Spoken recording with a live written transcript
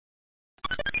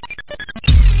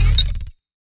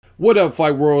What up,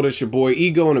 Fight World? It's your boy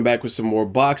Ego, and I'm back with some more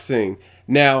boxing.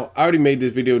 Now, I already made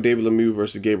this video, David Lemieux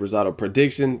versus Gabe Rosado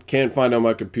prediction. Can't find it on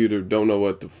my computer. Don't know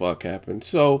what the fuck happened.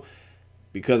 So,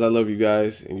 because I love you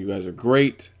guys, and you guys are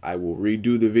great, I will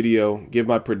redo the video, give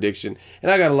my prediction.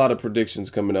 And I got a lot of predictions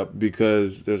coming up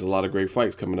because there's a lot of great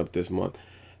fights coming up this month.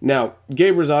 Now,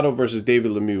 Gabe Rosado versus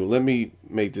David Lemieux. Let me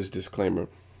make this disclaimer.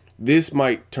 This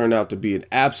might turn out to be an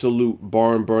absolute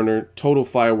barn burner, total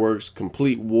fireworks,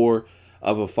 complete war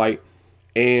of a fight,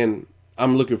 and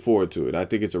I'm looking forward to it. I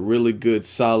think it's a really good,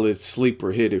 solid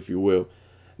sleeper hit, if you will.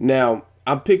 Now,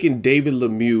 I'm picking David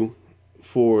Lemieux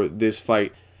for this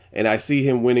fight, and I see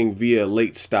him winning via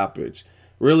late stoppage.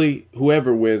 Really,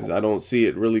 whoever wins, I don't see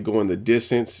it really going the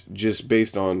distance just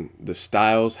based on the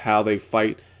styles, how they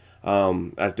fight.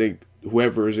 I think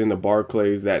whoever is in the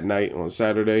Barclays that night on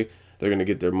Saturday, they're going to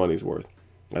get their money's worth.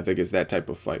 I think it's that type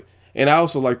of fight. And I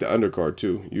also like the undercard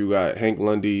too. You got Hank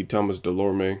Lundy, Thomas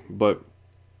Delorme, but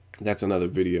that's another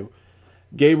video.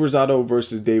 Gabe Rosado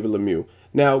versus David Lemieux.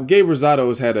 Now, Gabe Rosado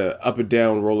has had an up and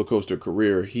down roller coaster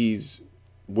career. He's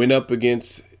went up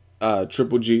against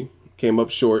Triple G, came up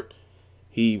short.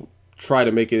 He tried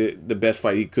to make it the best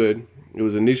fight he could. It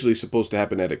was initially supposed to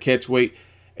happen at a catchweight,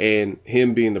 and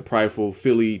him being the prideful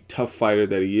Philly tough fighter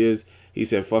that he is, he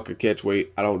said, fuck a catchweight.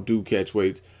 I don't do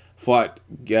catchweights. Fought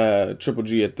Triple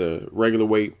G at the regular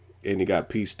weight, and he got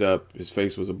pieced up. His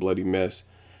face was a bloody mess.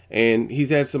 And he's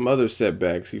had some other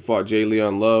setbacks. He fought J.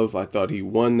 Leon Love. I thought he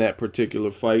won that particular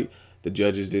fight. The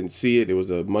judges didn't see it. It was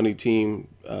a money team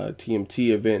TMT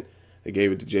event. They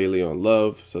gave it to J. Leon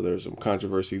Love, so there's some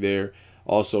controversy there.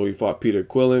 Also, he fought Peter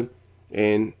Quillen,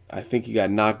 and I think he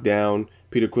got knocked down.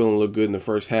 Peter Quillen looked good in the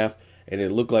first half, and it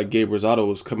looked like Gabe Rosado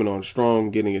was coming on strong,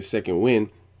 getting his second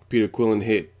win. Peter Quillen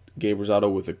hit Gabe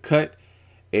Rosado with a cut,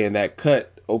 and that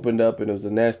cut opened up, and it was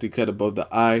a nasty cut above the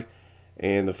eye,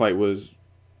 and the fight was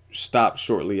stopped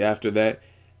shortly after that,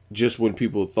 just when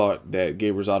people thought that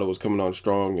Gabe Rosado was coming on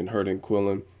strong and hurting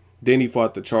Quillen. Then he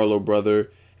fought the Charlo brother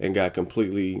and got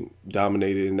completely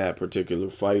dominated in that particular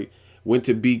fight. Went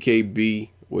to BKB,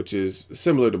 which is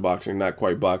similar to boxing, not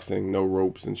quite boxing, no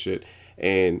ropes and shit,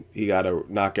 and he got a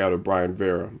knockout of Brian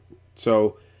Vera.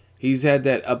 So he's had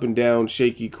that up and down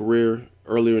shaky career.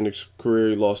 Earlier in his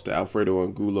career, he lost to Alfredo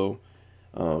Angulo.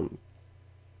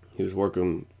 He was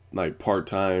working like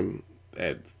part-time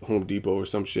at Home Depot or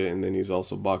some shit, and then he's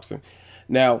also boxing.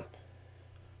 Now,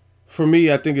 for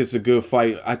me, I think it's a good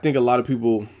fight. I think a lot of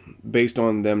people, based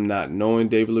on them not knowing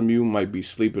David Lemieux, might be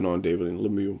sleeping on David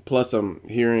Lemieux. Plus, I'm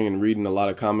hearing and reading a lot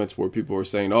of comments where people are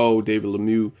saying, oh, David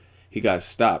Lemieux, he got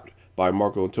stopped by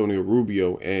Marco Antonio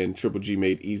Rubio, and Triple G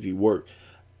made easy work.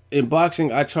 In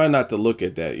boxing, I try not to look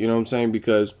at that, you know what I'm saying?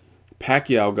 Because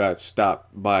Pacquiao got stopped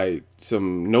by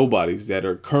some nobodies that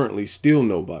are currently still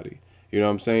nobody, you know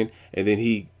what I'm saying? And then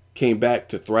he came back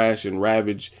to thrash and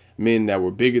ravage men that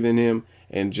were bigger than him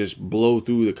and just blow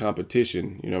through the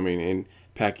competition, you know what I mean? In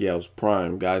Pacquiao's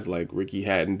prime, guys like Ricky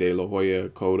Hatton, De La Hoya,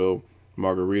 Cotto,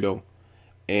 Margarito.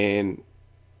 And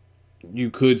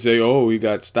you could say, oh, he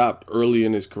got stopped early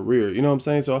in his career. You know what I'm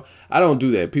saying? So I don't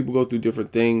do that. People go through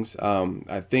different things.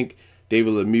 I think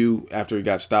David Lemieux, after he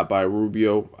got stopped by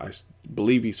Rubio, I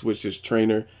believe he switched his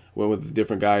trainer, went with a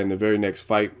different guy in the very next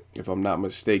fight. If I'm not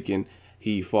mistaken,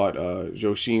 he fought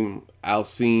Joachim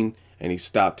Alcine, and he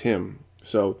stopped him.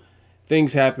 So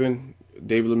things happen.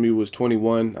 David Lemieux was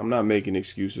 21. I'm not making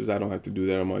excuses. I don't have to do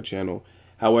that on my channel.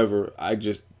 However, I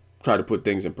just try to put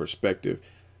things in perspective.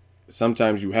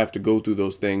 Sometimes you have to go through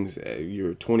those things.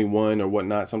 You're 21 or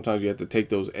whatnot. Sometimes you have to take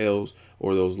those L's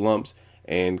or those lumps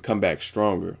and come back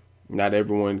stronger. Not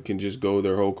everyone can just go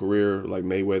their whole career like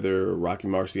Mayweather or Rocky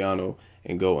Marciano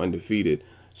and go undefeated.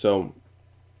 So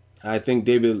I think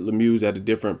David Lemieux's at a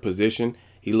different position.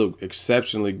 He looked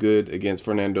exceptionally good against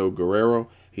Fernando Guerrero.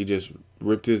 He just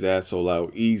ripped his asshole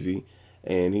out easy,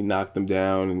 and he knocked him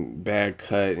down and bad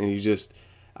cut. And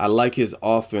I like his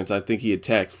offense. I think he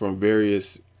attacked from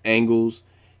various angles.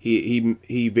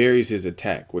 He varies his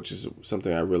attack, which is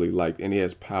something I really like, and he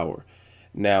has power.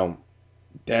 Now,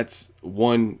 that's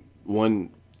one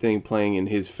thing playing in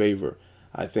his favor.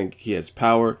 I think he has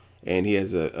power, and he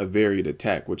has a varied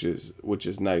attack, which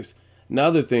is nice.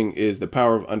 Another thing is the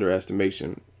power of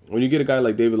underestimation. When you get a guy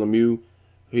like David Lemieux,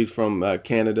 he's from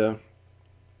Canada,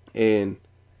 and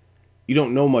you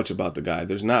don't know much about the guy.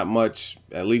 There's not much,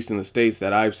 at least in the States,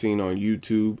 that I've seen on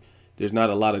YouTube. There's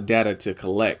not a lot of data to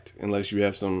collect unless you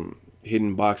have some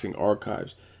hidden boxing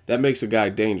archives. That makes a guy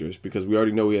dangerous because we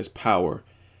already know he has power,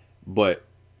 but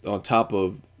on top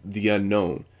of the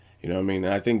unknown, you know what I mean?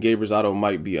 And I think Gabe Rosado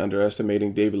might be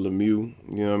underestimating David Lemieux.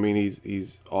 You know what I mean?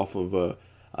 He's off of a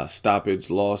a stoppage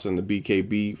loss in the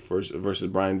BKB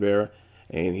versus Brian Vera,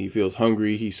 and he feels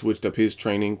hungry. He switched up his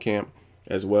training camp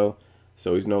as well,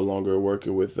 so he's no longer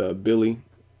working with Billy,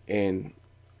 and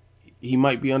he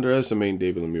might be underestimating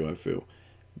David Lemieux. I feel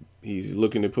he's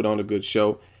looking to put on a good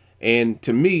show, and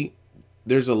to me,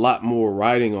 there's a lot more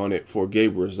riding on it for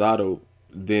Gabe Rosado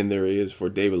than there is for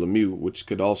David Lemieux, which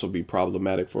could also be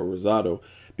problematic for Rosado,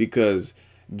 because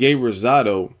Gabe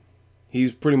Rosado,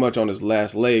 he's pretty much on his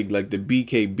last leg. Like, the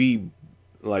BKB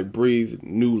like breathed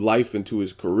new life into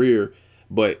his career,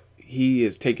 but he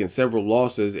has taken several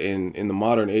losses. In the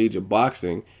modern age of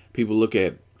boxing, people look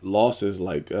at losses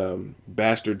like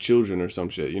bastard children or some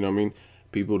shit. You know what I mean?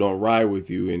 People don't ride with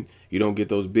you, and you don't get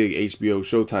those big HBO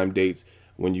Showtime dates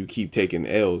when you keep taking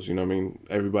L's. You know what I mean?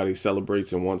 Everybody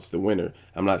celebrates and wants the winner.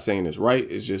 I'm not saying it's right.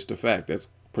 It's just a fact. That's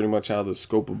pretty much how the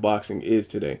scope of boxing is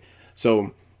today.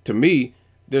 So to me,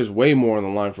 there's way more on the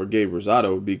line for Gabe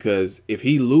Rosado, because if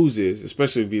he loses,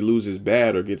 especially if he loses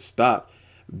bad or gets stopped,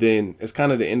 then it's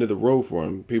kind of the end of the road for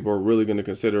him. People are really going to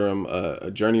consider him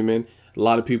a journeyman. A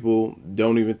lot of people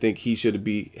don't even think he should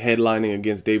be headlining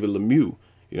against David Lemieux.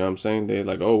 You know what I'm saying? They're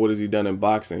like, oh, what has he done in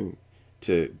boxing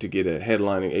to get a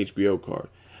headlining HBO card?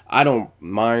 I don't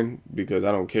mind, because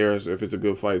I don't care. So if it's a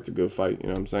good fight, it's a good fight. You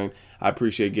know what I'm saying? I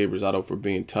appreciate Gabe Rosado for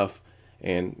being tough.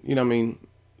 And, you know what I mean?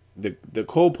 The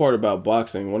cool part about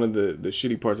boxing, one of the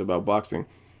shitty parts about boxing,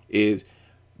 is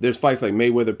there's fights like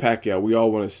Mayweather-Pacquiao we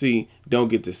all want to see, don't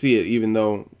get to see it, even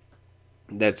though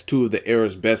that's two of the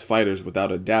era's best fighters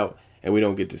without a doubt, and we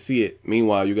don't get to see it.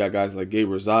 Meanwhile, you got guys like Gabe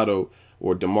Rosado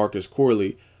or DeMarcus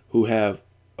Corley who have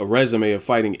a resume of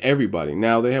fighting everybody.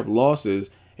 Now, they have losses,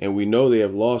 and we know they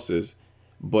have losses,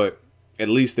 but at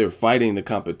least they're fighting the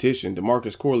competition.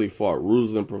 DeMarcus Corley fought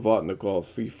Ruslan Provodnikov,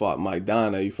 he fought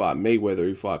Maidana, he fought Mayweather,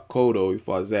 he fought Cotto, he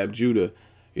fought Zab Judah.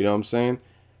 You know what I'm saying?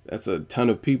 That's a ton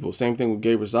of people. Same thing with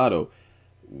Gabe Rosado.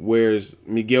 Whereas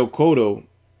Miguel Cotto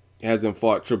hasn't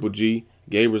fought Triple G,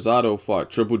 Gabe Rosado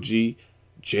fought Triple G,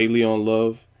 J. Leon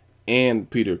Love, and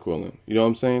Peter Quillen. You know what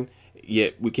I'm saying?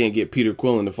 Yet we can't get Peter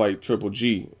Quillen to fight Triple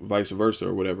G, vice versa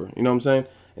or whatever. You know what I'm saying?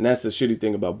 And that's the shitty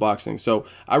thing about boxing. So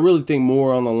I really think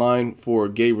more on the line for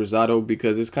Gabe Rosado,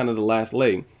 because it's kind of the last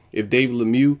leg. If Dave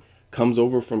Lemieux comes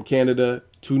over from Canada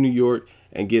to New York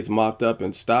and gets mopped up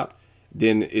and stopped,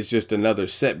 then it's just another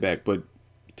setback. But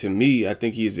to me, I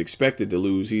think he's expected to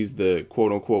lose. He's the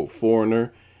quote-unquote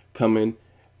foreigner coming,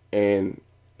 and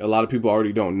a lot of people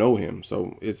already don't know him.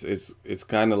 So it's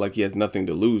kind of like he has nothing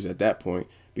to lose at that point,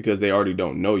 because they already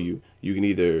don't know you. You can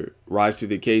either rise to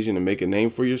the occasion and make a name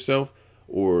for yourself,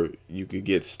 or you could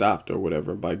get stopped or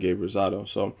whatever by Gabe Rosado.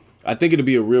 So I think it'll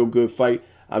be a real good fight.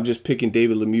 I'm just picking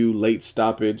David Lemieux late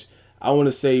stoppage. I want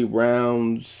to say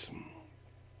rounds,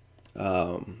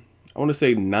 I want to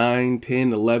say 9,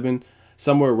 10, 11,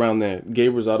 somewhere around there.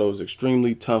 Gabe Rosado is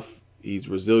extremely tough. He's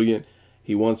resilient.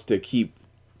 He wants to keep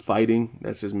fighting.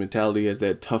 That's his mentality. He has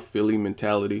that tough Philly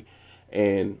mentality.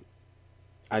 And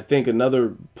I think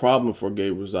another problem for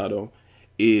Gabe Rosado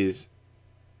is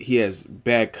he has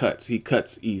bad cuts. He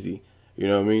cuts easy. You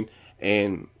know what I mean?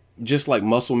 And just like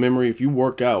muscle memory, if you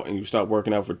work out and you stop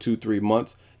working out for 2-3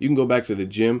 months, you can go back to the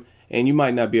gym and you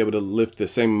might not be able to lift the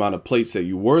same amount of plates that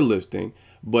you were lifting,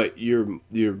 but your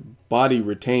body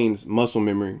retains muscle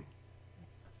memory,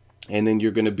 and then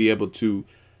you're going to be able to,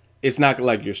 it's not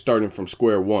like you're starting from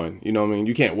square one. You know what I mean?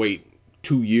 You can't wait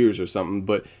 2 years or something,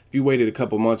 but if you waited a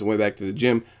couple months and went back to the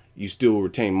gym, you still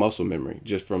retain muscle memory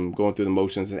just from going through the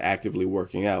motions and actively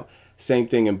working out. Same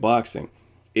thing in boxing.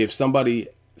 If somebody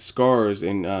scars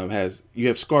and you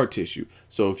have scar tissue,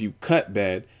 so if you cut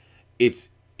bad, it's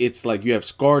like you have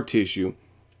scar tissue,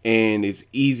 and it's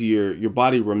easier. Your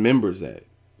body remembers that.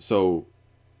 So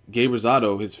Gabe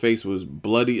Rosado, his face was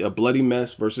bloody, a bloody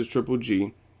mess versus Triple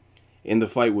G. In the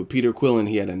fight with Peter Quillen,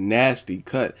 he had a nasty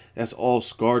cut. That's all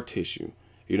scar tissue.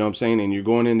 You know what I'm saying? And you're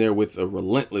going in there with a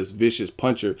relentless, vicious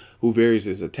puncher who varies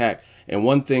his attack. And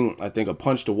one thing I think a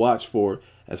punch to watch for,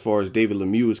 as far as David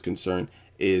Lemieux is concerned,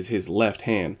 is his left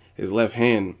hand. His left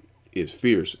hand is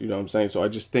fierce. You know what I'm saying? So I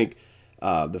just think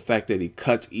the fact that he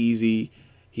cuts easy,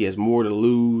 he has more to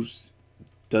lose,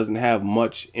 doesn't have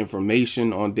much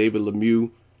information on David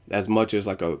Lemieux as much as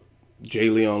like a J.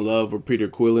 Leon Love or Peter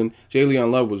Quillen. J.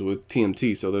 Leon Love was with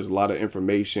TMT, so there's a lot of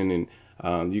information,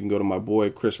 and you can go to my boy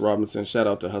Chris Robinson. Shout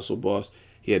out to Hustle Boss.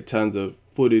 He had tons of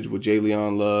footage with J.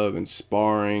 Leon Love and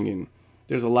sparring, and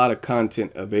there's a lot of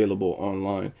content available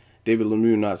online. David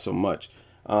Lemieux, not so much.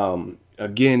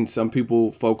 Again, some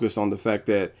people focus on the fact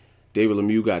that David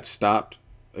Lemieux got stopped.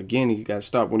 Again, he got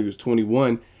stopped when he was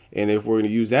 21, and if we're going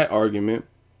to use that argument,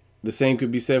 the same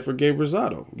could be said for Gabe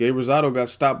Rosado. Gabe Rosado got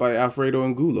stopped by Alfredo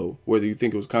Angulo. Whether you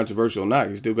think it was controversial or not,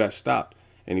 he still got stopped,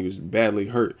 and he was badly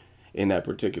hurt in that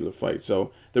particular fight.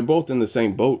 So they're both in the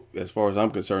same boat as far as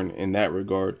I'm concerned in that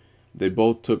regard. They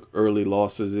both took early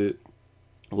losses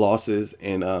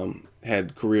and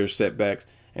had career setbacks,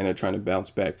 and they're trying to bounce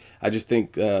back. I just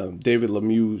think David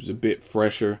Lemieux is a bit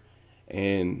fresher,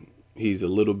 and he's a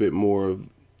little bit more of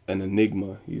an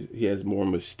enigma. He has more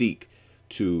mystique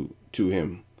to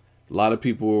him. A lot of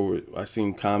people, I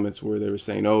seen comments where they were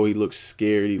saying, oh, he looks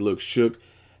scared, he looks shook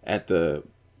at the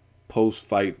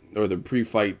post-fight or the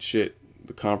pre-fight shit,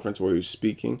 the conference where he was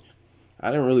speaking.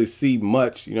 I didn't really see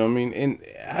much, you know what I mean? And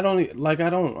I don't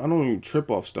even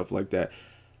trip off stuff like that.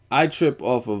 I trip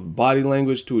off of body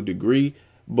language to a degree,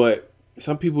 but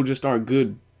some people just aren't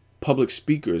good public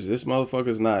speakers. This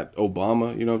motherfucker's not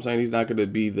Obama, you know what I'm saying? He's not going to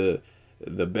be the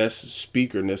best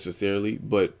speaker necessarily,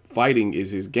 but fighting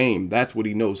is his game. That's what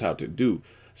he knows how to do.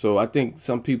 So I think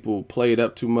some people play it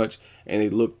up too much, and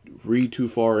they read too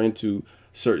far into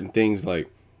certain things, like,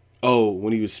 oh,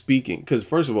 when he was speaking. Because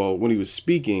first of all, when he was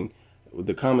speaking,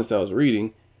 the comments I was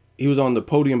reading, he was on the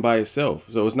podium by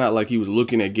himself. So it's not like he was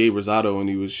looking at Gabe Rosado and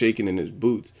he was shaking in his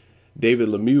boots. David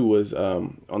Lemieux was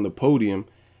on the podium,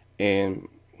 and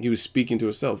he was speaking to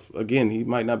himself. Again, he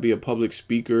might not be a public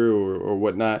speaker or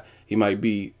whatnot. He might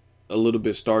be a little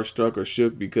bit starstruck or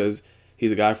shook because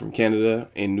he's a guy from Canada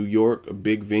in New York, a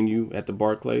big venue at the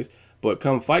Barclays. But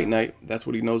come fight night, that's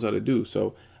what he knows how to do.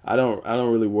 So I don't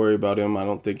really worry about him. I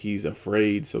don't think he's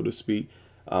afraid, so to speak.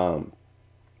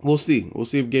 We'll see. We'll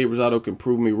see if Gabe Rosado can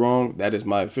prove me wrong. That is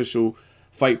my official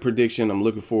fight prediction. I'm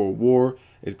looking for a war.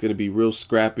 It's going to be real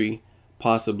scrappy,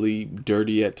 possibly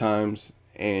dirty at times,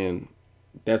 and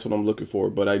that's what I'm looking for.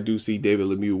 But I do see David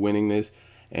Lemieux winning this,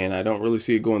 and I don't really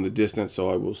see it going the distance,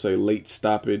 so I will say late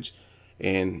stoppage,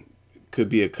 and could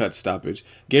be a cut stoppage.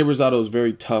 Gabe Rosado is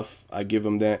very tough. I give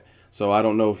him that. So I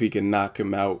don't know if he can knock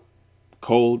him out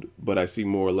cold, but I see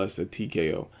more or less a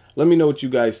TKO. Let me know what you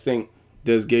guys think.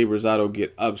 Does Gabe Rosado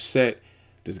get upset?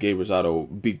 Does Gabe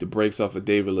Rosado beat the brakes off of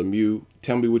David Lemieux?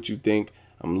 Tell me what you think.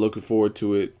 I'm looking forward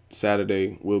to it.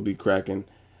 Saturday will be cracking.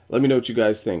 Let me know what you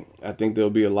guys think. I think there'll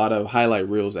be a lot of highlight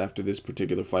reels after this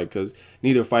particular fight because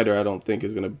neither fighter I don't think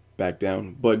is going to back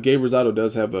down. But Gabe Rosado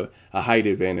does have a height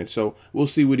advantage, so we'll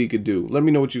see what he could do. Let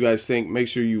me know what you guys think. Make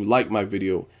sure you like my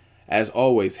video. As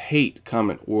always, hate,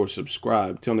 comment, or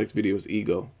subscribe. Till next video, is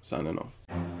Ego signing off.